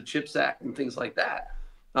it through the CHIPS Act and things like that,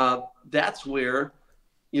 that's where,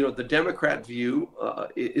 the Democrat view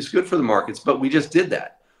is good for the markets. But we just did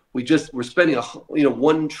that. We're spending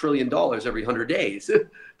 $1 trillion every 100 days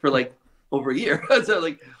for over a year.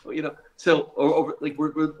 We've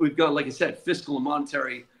got, like I said, fiscal and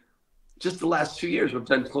monetary. Just the last 2 years, we've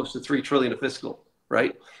done close to $3 trillion of fiscal,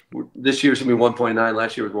 right? This year's gonna be 1.9.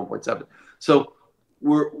 Last year was 1.7. So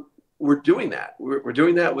we're doing that. We're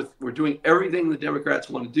doing that we're doing everything the Democrats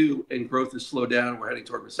want to do, and growth is slowed down. We're heading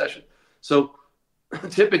toward recession. So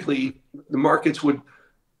typically, the markets wouldn't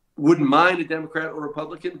mind a Democrat or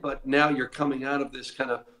Republican, but now you're coming out of this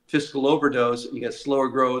kind of fiscal overdose, and you get slower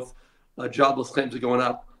growth. Jobless claims are going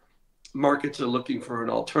up. Markets are looking for an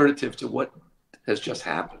alternative to what has just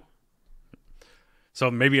happened. So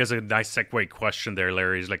maybe as a nice segue question there,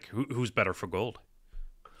 Larry, is who's better for gold?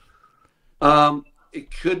 It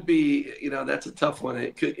could be, that's a tough one.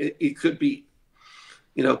 It could be,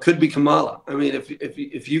 could be Kamala. I mean,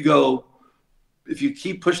 if you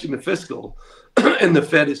keep pushing the fiscal and the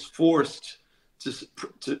Fed is forced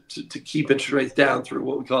to keep interest rates down through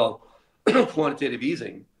what we call quantitative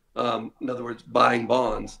easing. In other words, buying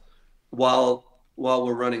bonds while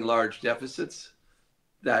we're running large deficits.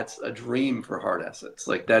 That's a dream for hard assets.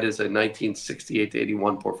 Like that is a 1968 to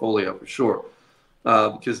 81 portfolio for sure.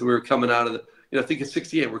 Because we were coming out of the, think of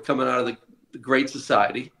 68, we're coming out of the Great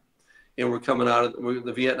Society, and we're coming out of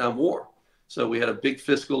the Vietnam War. So we had a big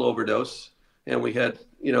fiscal overdose, and we had,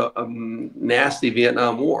 a nasty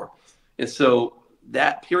Vietnam War. And so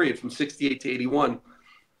that period from 68 to 81,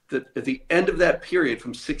 at the end of that period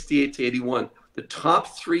from 68 to 81, the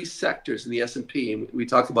top three sectors in the S&P, and we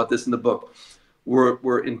talked about this in the book,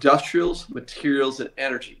 were industrials, materials, and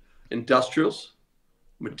energy. Industrials,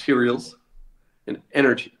 materials, and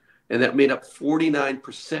energy. And that made up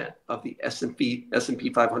 49% of the S&P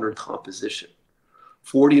 500 composition.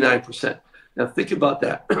 49%. Now think about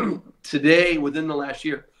that. Today, within the last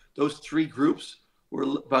year, those three groups were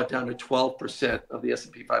about down to 12% of the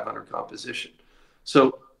S&P 500 composition.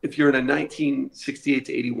 So if you're in a 1968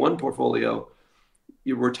 to 81 portfolio,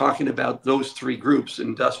 you were talking about those three groups: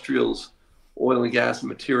 industrials, oil and gas and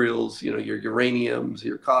materials, your uraniums,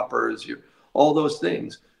 your coppers, all those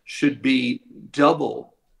things should be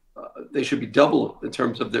double. They should be double in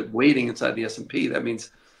terms of the weighting inside the S&P. That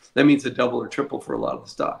means a double or triple for a lot of the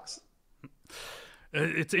stocks.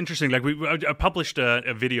 It's interesting. Like I published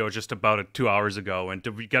a video just about it 2 hours ago, and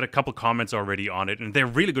we got a couple comments already on it, and they're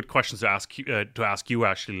really good questions to ask you,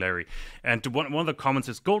 actually, Larry. And one of the comments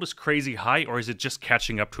is: gold is crazy high, or is it just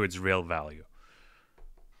catching up to its real value?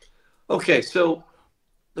 Okay, so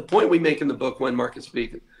the point we make in the book, When Markets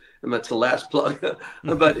Speak, and that's the last plug,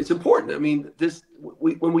 but it's important. I mean,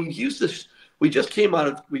 when we use this, we've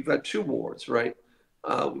got two wars, right?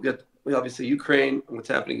 We obviously Ukraine and what's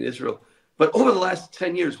happening in Israel. But over the last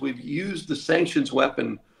 10 years, we've used the sanctions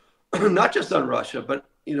weapon, not just on Russia, but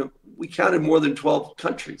we counted more than 12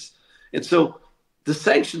 countries. And so the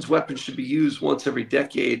sanctions weapon should be used once every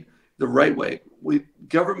decade the right way.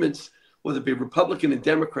 Governments, whether it be Republican and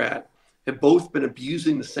Democrat, have both been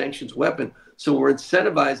abusing the sanctions weapon. So we're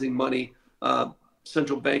incentivizing money,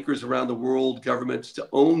 central bankers around the world, governments to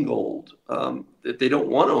own gold. That they don't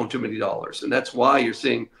want to own too many dollars. And that's why you're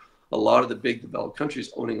seeing a lot of the big developed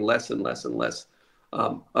countries owning less and less and less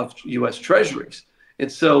of U.S. treasuries. And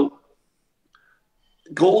so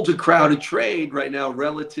gold's a crowded trade right now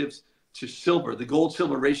relative to silver. The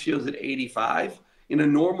gold-silver ratio is at 85. In a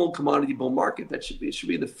normal commodity bull market, it should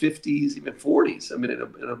be in the 50s, even 40s. I mean, in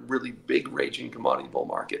a really big raging commodity bull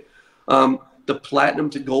market. The platinum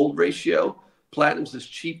to gold ratio, platinum's as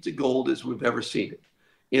cheap to gold as we've ever seen it.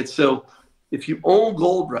 And so if you own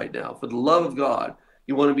gold right now, for the love of God,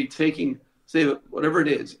 you want to be taking, say, whatever it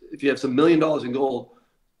is, if you have some $1 million in gold,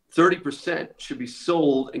 30% should be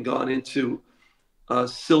sold and gone into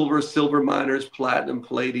silver miners, platinum,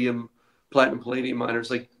 palladium miners,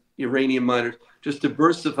 like uranium miners. Just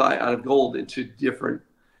diversify out of gold into different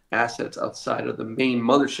assets outside of the main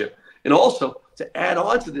mothership. And also to add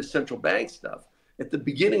on to this central bank stuff, at the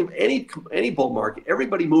beginning of any bull market,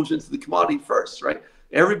 everybody moves into the commodity first, right?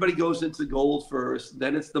 Everybody goes into gold first,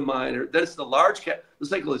 then it's the miner, then it's the large cap. The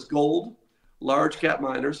cycle is gold, large cap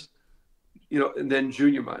miners, and then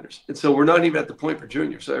junior miners. And so we're not even at the point for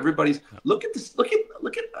junior. So everybody's look at this. Look at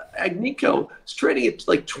Agnico. It's trading at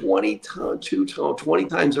like 20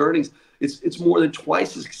 times earnings. It's more than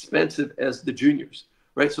twice as expensive as the juniors,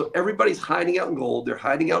 right? So everybody's hiding out in gold. They're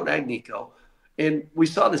hiding out in Agnico, and we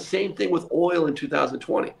saw the same thing with oil in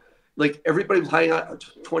 2020. Like everybody was hiding out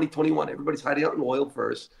 2021. Everybody's hiding out in oil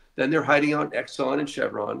first. Then they're hiding out in Exxon and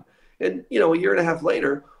Chevron. And, a year and a half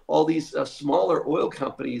later, all these smaller oil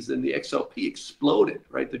companies in the XLP exploded,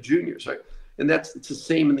 right? The juniors, right? And it's the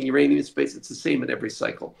same in the uranium space. It's the same in every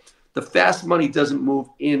cycle. The fast money doesn't move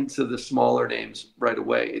into the smaller names right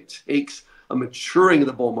away. It takes a maturing of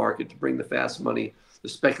the bull market to bring the fast money, the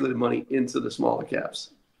speculative money, into the smaller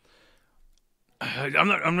caps. I'm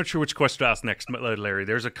not sure which question to ask next, Larry.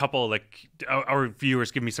 There's a couple, like our viewers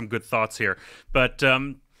give me some good thoughts here, but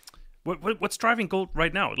what's driving gold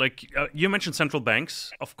right now? Like you mentioned central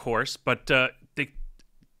banks, of course, but they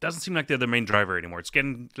doesn't seem like they're the main driver anymore. It's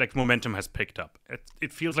getting like momentum has picked up.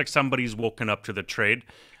 It feels like somebody's woken up to the trade,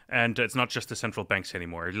 and it's not just the central banks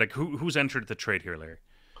anymore. Like who's entered the trade here, Larry?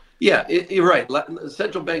 Yeah, you're right. The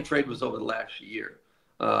central bank trade was over the last year,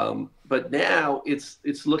 but now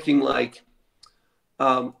it's looking like.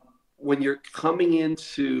 When you're coming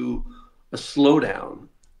into a slowdown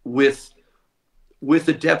with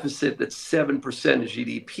a deficit that's 7% of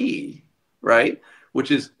GDP, right, which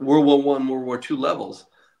is World War I, World War II levels,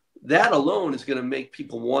 that alone is going to make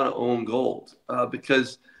people want to own gold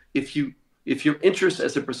because if you if your interest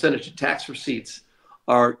as a percentage of tax receipts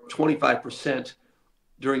are 25%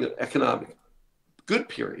 during an economic good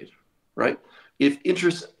period, right? If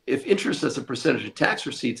interest as a percentage of tax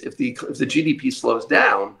receipts, if the GDP slows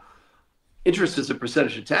down, interest as a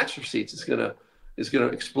percentage of tax receipts is gonna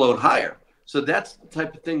explode higher. So that's the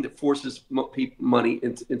type of thing that forces money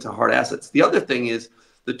into hard assets. The other thing is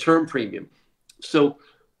the term premium. So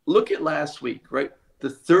look at last week, right? The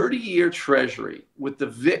 30-year Treasury with the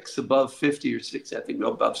VIX above 50 or 60, I think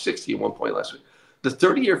above 60 at one point last week. The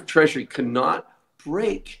 30-year Treasury couldn't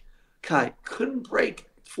break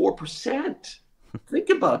 4%. Think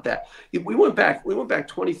about that. We went back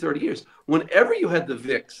 20, 30 years. Whenever you had the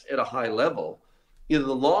VIX at a high level, the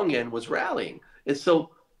long end was rallying. And so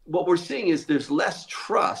what we're seeing is there's less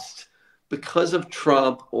trust because of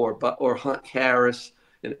Trump or Hunt Harris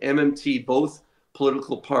and MMT. Both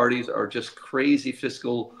political parties are just crazy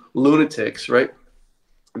fiscal lunatics, right?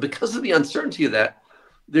 Because of the uncertainty of that,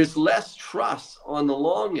 there's less trust on the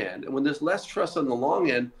long end. And when there's less trust on the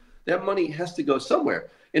long end, that money has to go somewhere.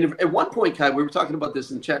 And at one point, Kai, we were talking about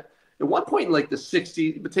this in chat. At one point in like the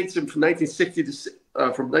 60s, it takes them from 1960 to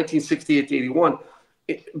from 1968 to 81.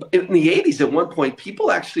 In the 80s, at one point,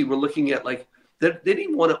 people actually were looking at like they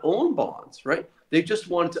didn't want to own bonds, right? They just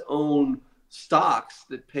wanted to own stocks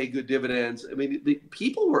that pay good dividends. I mean, the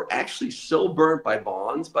people were actually so burnt by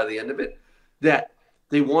bonds by the end of it that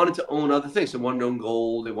they wanted to own other things. They wanted to own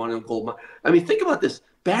gold. They wanted to own gold. I mean, think about this.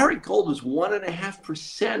 Barrick Gold was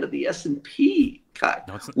 1.5% of the S&P.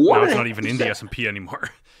 No, it's not even in the S&P anymore.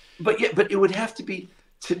 But it would have to be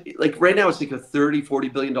like right now it's like a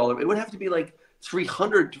 $30-40 billion. It would have to be like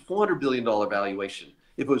 $300 to $400 billion valuation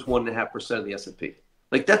if it was 1.5% of the S&P.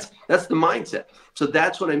 Like that's the mindset. So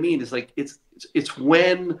that's what I mean is like it's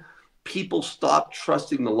when people stop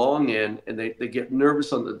trusting the long end and they get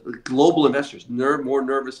nervous on the global investors, more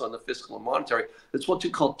nervous on the fiscal and monetary. That's what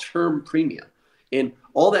you call term premium. And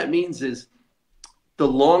all that means is the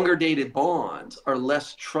longer dated bonds are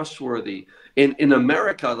less trustworthy. In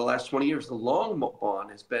America, the last 20 years, the long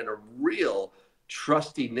bond has been a real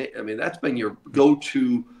trusty. I mean, that's been your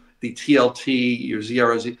go-to, the TLT, your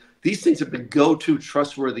ZROZ. These things have been go-to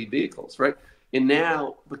trustworthy vehicles, right? And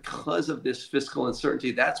now, because of this fiscal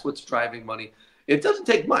uncertainty, that's what's driving money. It doesn't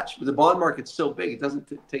take much. The bond market's so big, it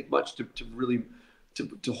doesn't take much to really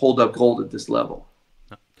hold up gold at this level.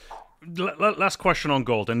 Last question on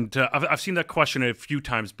gold, and I've seen that question a few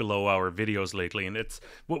times below our videos lately, and it's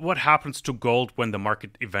what happens to gold when the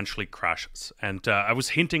market eventually crashes? And I was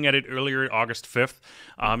hinting at it earlier, August 5th,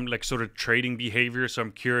 like sort of trading behavior, so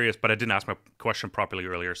I'm curious, but I didn't ask my question properly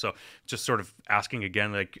earlier, so just sort of asking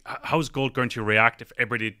again, like how's gold going to react if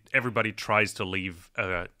everybody tries to leave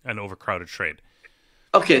an overcrowded trade?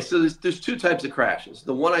 Okay, so there's two types of crashes.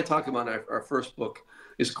 The one I talk about in our first book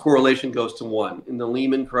is correlation goes to 1. In the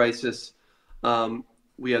Lehman crisis,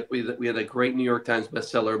 we had a great New York Times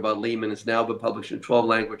bestseller about Lehman. It's now been published in 12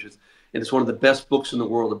 languages, and it's one of the best books in the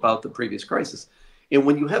world about the previous crisis. And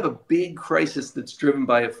when you have a big crisis that's driven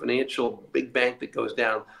by a financial big bank that goes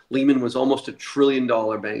down, Lehman was almost $1 trillion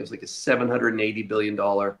bank. It was like a $780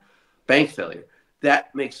 billion bank failure.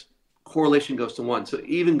 That makes correlation goes to 1. So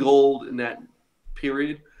even gold in that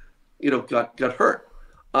period, got hurt.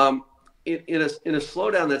 In a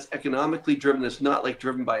slowdown that's economically driven, that's not like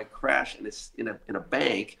driven by a crash and it's in a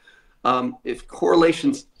bank, if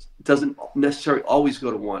correlations doesn't necessarily always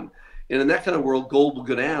go to 1. And in that kind of world, gold will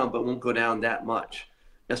go down, but won't go down that much,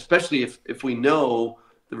 especially if we know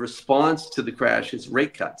the response to the crash is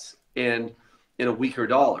rate cuts and in a weaker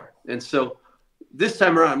dollar. And so this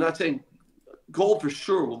time around, I'm not saying gold for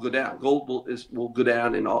sure will go down. Gold will go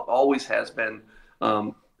down and always has been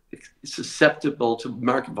susceptible to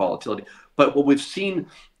market volatility. But what we've seen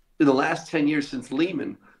in the last 10 years since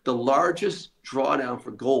Lehman, the largest drawdown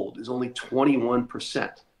for gold is only 21%.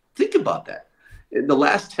 Think about that. In the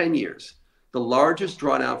last 10 years, the largest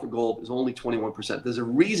drawdown for gold is only 21%. There's a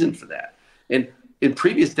reason for that. And in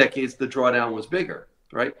previous decades, the drawdown was bigger,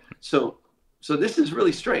 right? So this is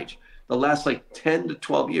really strange. The last like 10 to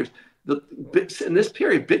 12 years, in this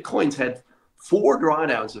period, Bitcoin's had 4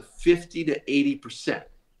 drawdowns of 50 to 80%.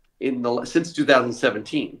 Since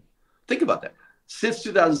 2017. Think about that. Since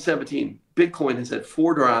 2017, Bitcoin has had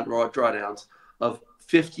 4 drawdowns of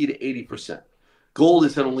 50 to 80%. Gold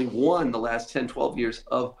has had only 1 the last 10, 12 years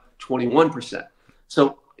of 21%.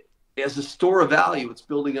 So as a store of value, it's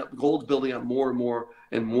building up, gold's building up more and more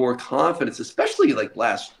and more confidence, especially like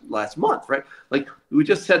last month, right? Like we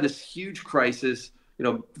just had this huge crisis,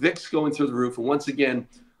 VIX going through the roof. And once again,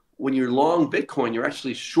 when you're long Bitcoin, you're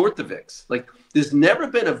actually short the VIX. Like there's never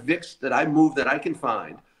been a VIX that I can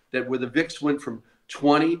find where the VIX went from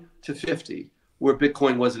 20 to 50, where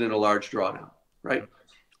Bitcoin wasn't in a large drawdown, right?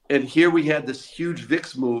 And here we had this huge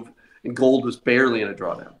VIX move, and gold was barely in a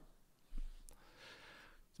drawdown.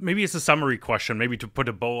 Maybe it's a summary question, maybe to put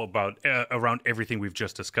a bow about around everything we've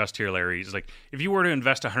just discussed here, Larry. Is like, if you were to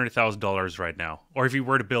invest $100,000 right now, or if you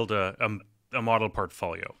were to build a model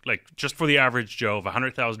portfolio, like just for the average Joe of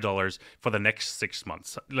 $100,000 for the next 6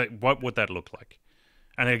 months, like what would that look like?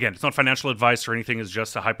 And again, it's not financial advice or anything; it's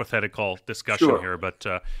just a hypothetical discussion here. But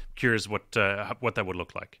curious what that would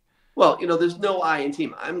look like. Well, there's no I in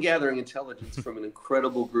team. I'm gathering intelligence from an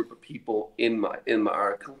incredible group of people in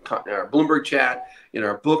our Bloomberg chat, in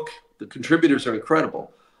our book. The contributors are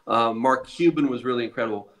incredible. Mark Cuban was really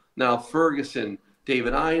incredible. Now Ferguson,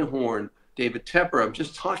 David Einhorn, David Tepper. I'm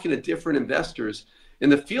just talking to different investors,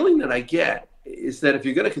 and the feeling that I get is that if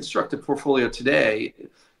you're going to construct a portfolio today,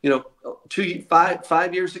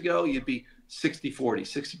 5 years ago, you'd be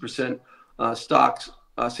 60-40, 60% stocks.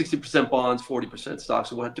 60% bonds, 40%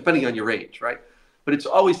 stocks, depending on your age, right? But it's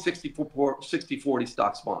always 60-40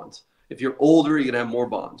 stocks, bonds. If you're older, you're gonna have more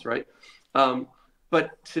bonds, right?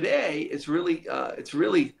 But today it's really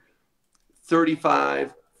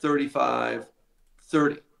 35, 35,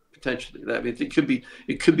 30 potentially. That means it could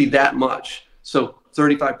be that much. So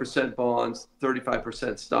 35% bonds,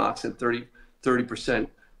 35% stocks, and 30%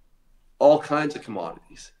 all kinds of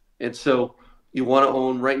commodities. And so you want to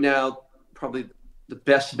own right now probably the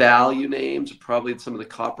best value names are probably some of the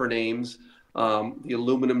copper names, the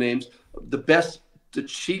aluminum names. The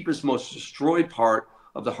cheapest, most destroyed part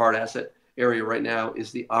of the hard asset area right now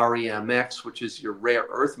is the REMX, which is your rare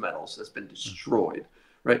earth metals that's been destroyed,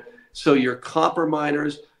 right? So your copper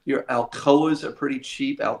miners, your Alcoas are pretty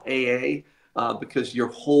cheap, AA, because your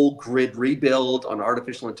whole grid rebuild on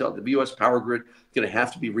artificial intelligence, the U.S. power grid is going to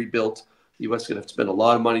have to be rebuilt. The U.S. is going to have to spend a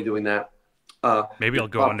lot of money doing that. Maybe I'll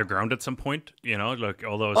go underground at some point. Like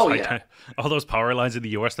all those all those power lines in the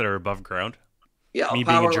U.S. that are above ground. Yeah, me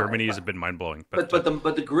being in Germany is a bit mind blowing. But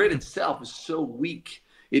the grid itself is so weak.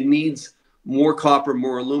 It needs more copper,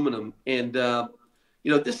 more aluminum, and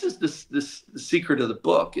this is the secret of the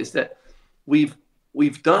book is that we've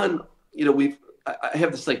done. I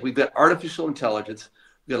have this we've got artificial intelligence,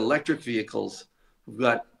 we've got electric vehicles, we've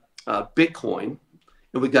got Bitcoin,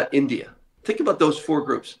 and we've got India. Think about those four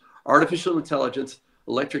groups. Artificial intelligence,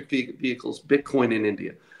 electric vehicles, Bitcoin, and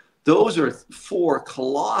India. Those are four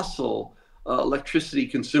colossal electricity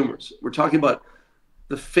consumers. We're talking about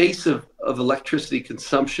the face of electricity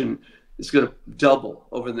consumption is going to double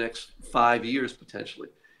over the next 5 years potentially.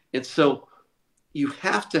 And so you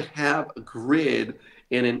have to have a grid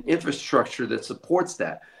and an infrastructure that supports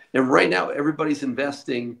that. And right now, everybody's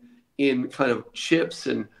investing in kind of chips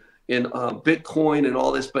and in Bitcoin and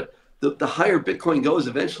all this, but the higher Bitcoin goes,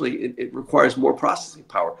 eventually it requires more processing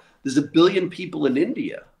power. There's 1 billion people in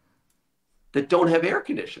India that don't have air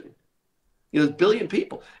conditioning. 1 billion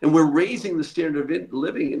people. And we're raising the standard of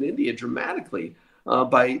living in India dramatically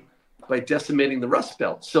by decimating the Rust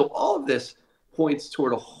Belt. So all of this points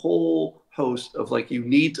toward a whole host of you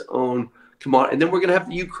need to own commodity. And then we're going to have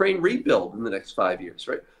the Ukraine rebuild in the next 5 years,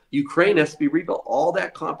 right? Ukraine has to be rebuilt. All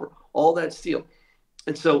that copper, all that steel.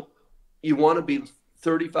 And so you want to be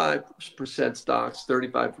 35% stocks,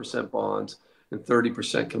 35% bonds, and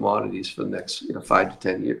 30% commodities for the next 5 to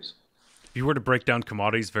 10 years. If you were to break down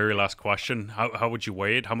commodities, very last question, how would you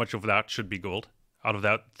weigh it? How much of that should be gold? Out of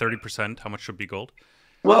that 30%, how much should be gold?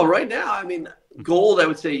 Well, right now, I mean, gold, I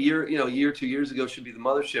would say a year, 2 years ago should be the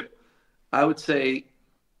mothership. I would say,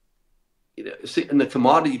 in the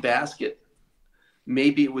commodity basket,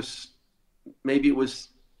 maybe it was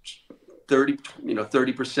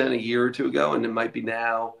 30% a year or two ago, and it might be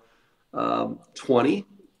now 20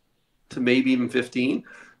 to maybe even 15.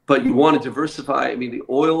 But you want to diversify. I mean, the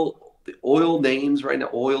oil names right now,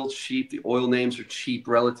 oil's cheap. The oil names are cheap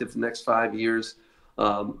relative to the next 5 years.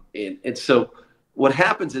 And so what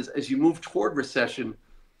happens is, as you move toward recession,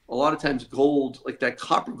 a lot of times gold, that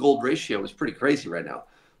copper gold ratio is pretty crazy right now.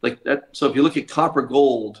 So if you look at copper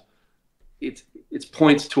gold, it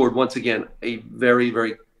points toward, once again, a very,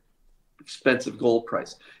 very expensive gold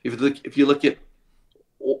price. If you look at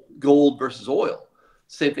gold versus oil,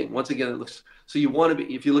 same thing. Once again, it looks, so you want to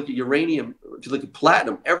be, if you look at uranium, if you look at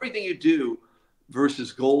platinum, everything you do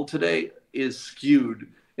versus gold today is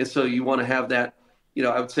skewed. And so you want to have that,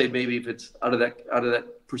 I would say maybe if it's out of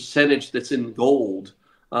that percentage that's in gold,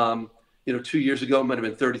 2 years ago it might have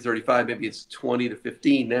been 30, 35, maybe it's 20 to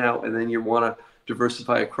 15 now. And then you want to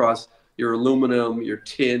diversify across your aluminum, your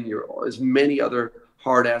tin, as many other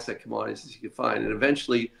hard asset commodities as you can find. And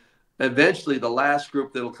eventually the last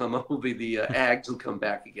group that'll come up will be the ags will come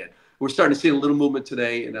back again. we're starting to see a little movement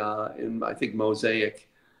today in I think Mosaic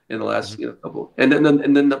in the last couple. And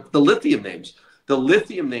then the lithium names. The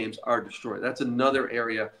lithium names are destroyed. That's another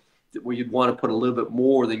area where you'd want to put a little bit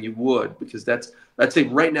more than you would, because I'd say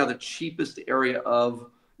right now the cheapest area of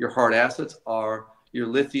your hard assets are your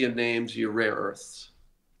lithium names, your rare earths.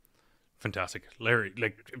 Fantastic. Larry,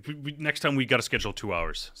 next time we got to schedule 2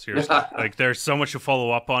 hours. Seriously. There's so much to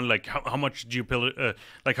follow up on. How much geopolitical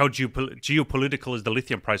is the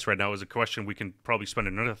lithium price right now is a question we can probably spend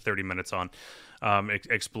another 30 minutes on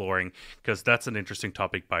exploring, because that's an interesting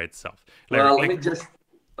topic by itself. Larry, well, let me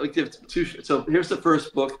give two. So here's the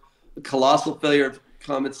first book, The Colossal Failure of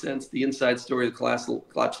Common Sense, The Inside Story of the Collapse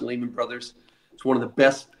of Lehman Brothers. It's one of the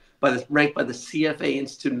best, ranked by the CFA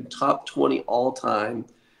Institute in top 20 all time.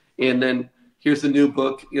 And then here's the new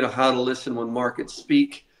book, How to Listen When Markets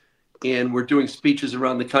Speak. And we're doing speeches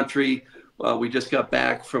around the country. We just got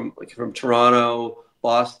back from Toronto,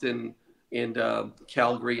 Boston, and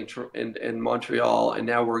Calgary, and Montreal, and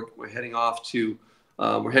now we're heading off to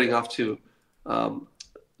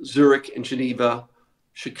Zurich and Geneva,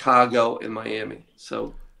 Chicago, and Miami.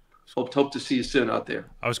 So hope to see you soon out there.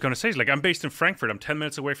 I was going to say, I'm based in Frankfurt. I'm 10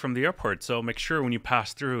 minutes away from the airport, so make sure when you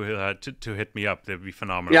pass through to hit me up. That'd be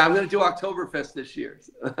phenomenal. Yeah, I'm going to do Oktoberfest this year.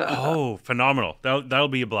 Oh, phenomenal. That'll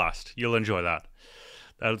be a blast. You'll enjoy that.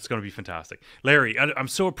 That's going to be fantastic. Larry, I'm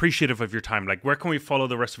so appreciative of your time. Where can we follow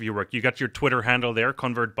the rest of your work? You got your Twitter handle there,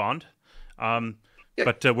 Convert Bond. Yeah.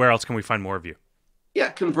 But where else can we find more of you? Yeah,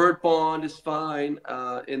 Convert Bond is fine.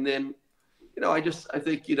 And then, I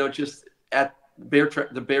think, just at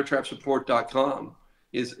the beartrapsreport.com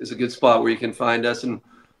is a good spot where you can find us. And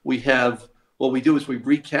what we do is we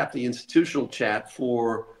recap the institutional chat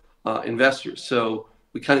for investors. So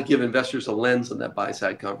we kind of give investors a lens on that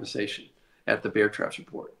buy-side conversation at the Bear Traps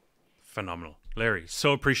Report. Phenomenal. Larry,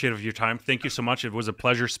 so appreciative of your time. Thank you so much. It was a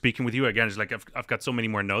pleasure speaking with you. Again, it's I've got so many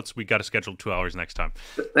more notes. We got to schedule 2 hours next time.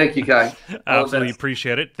 Thank you, Guy. Absolutely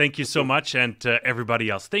appreciate it. Thank you so much. And everybody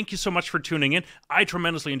else, thank you so much for tuning in. I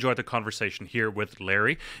tremendously enjoyed the conversation here with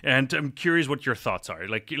Larry. And I'm curious what your thoughts are.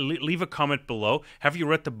 Leave a comment below. Have you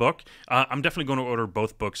read the book? I'm definitely going to order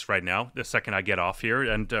both books right now, the second I get off here.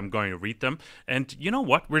 And I'm going to read them. And you know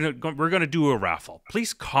what? We're going to do a raffle.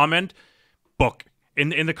 Please comment book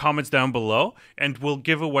in the comments down below, and we'll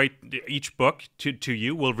give away each book to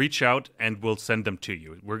you. We'll reach out and we'll send them to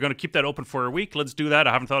you. We're going to keep that open for a week. Let's do that.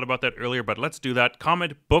 I haven't thought about that earlier, but let's do that.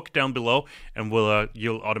 Comment book down below, and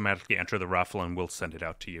you'll automatically enter the raffle, and we'll send it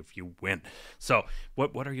out to you if you win. So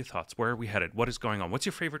what are your thoughts? Where are we headed? What is going on? What's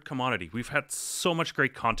your favorite commodity? We've had so much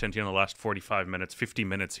great content in the last 45 minutes, 50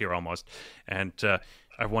 minutes here almost, and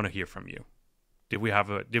I want to hear from you. Did we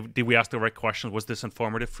ask the right questions? Was this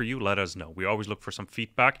informative for you? Let us know. We always look for some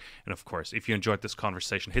feedback. And of course, if you enjoyed this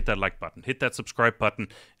conversation, hit that like button, hit that subscribe button,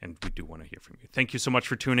 and we do want to hear from you. Thank you so much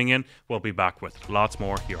for tuning in. We'll be back with lots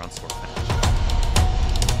more here on Soar Financially.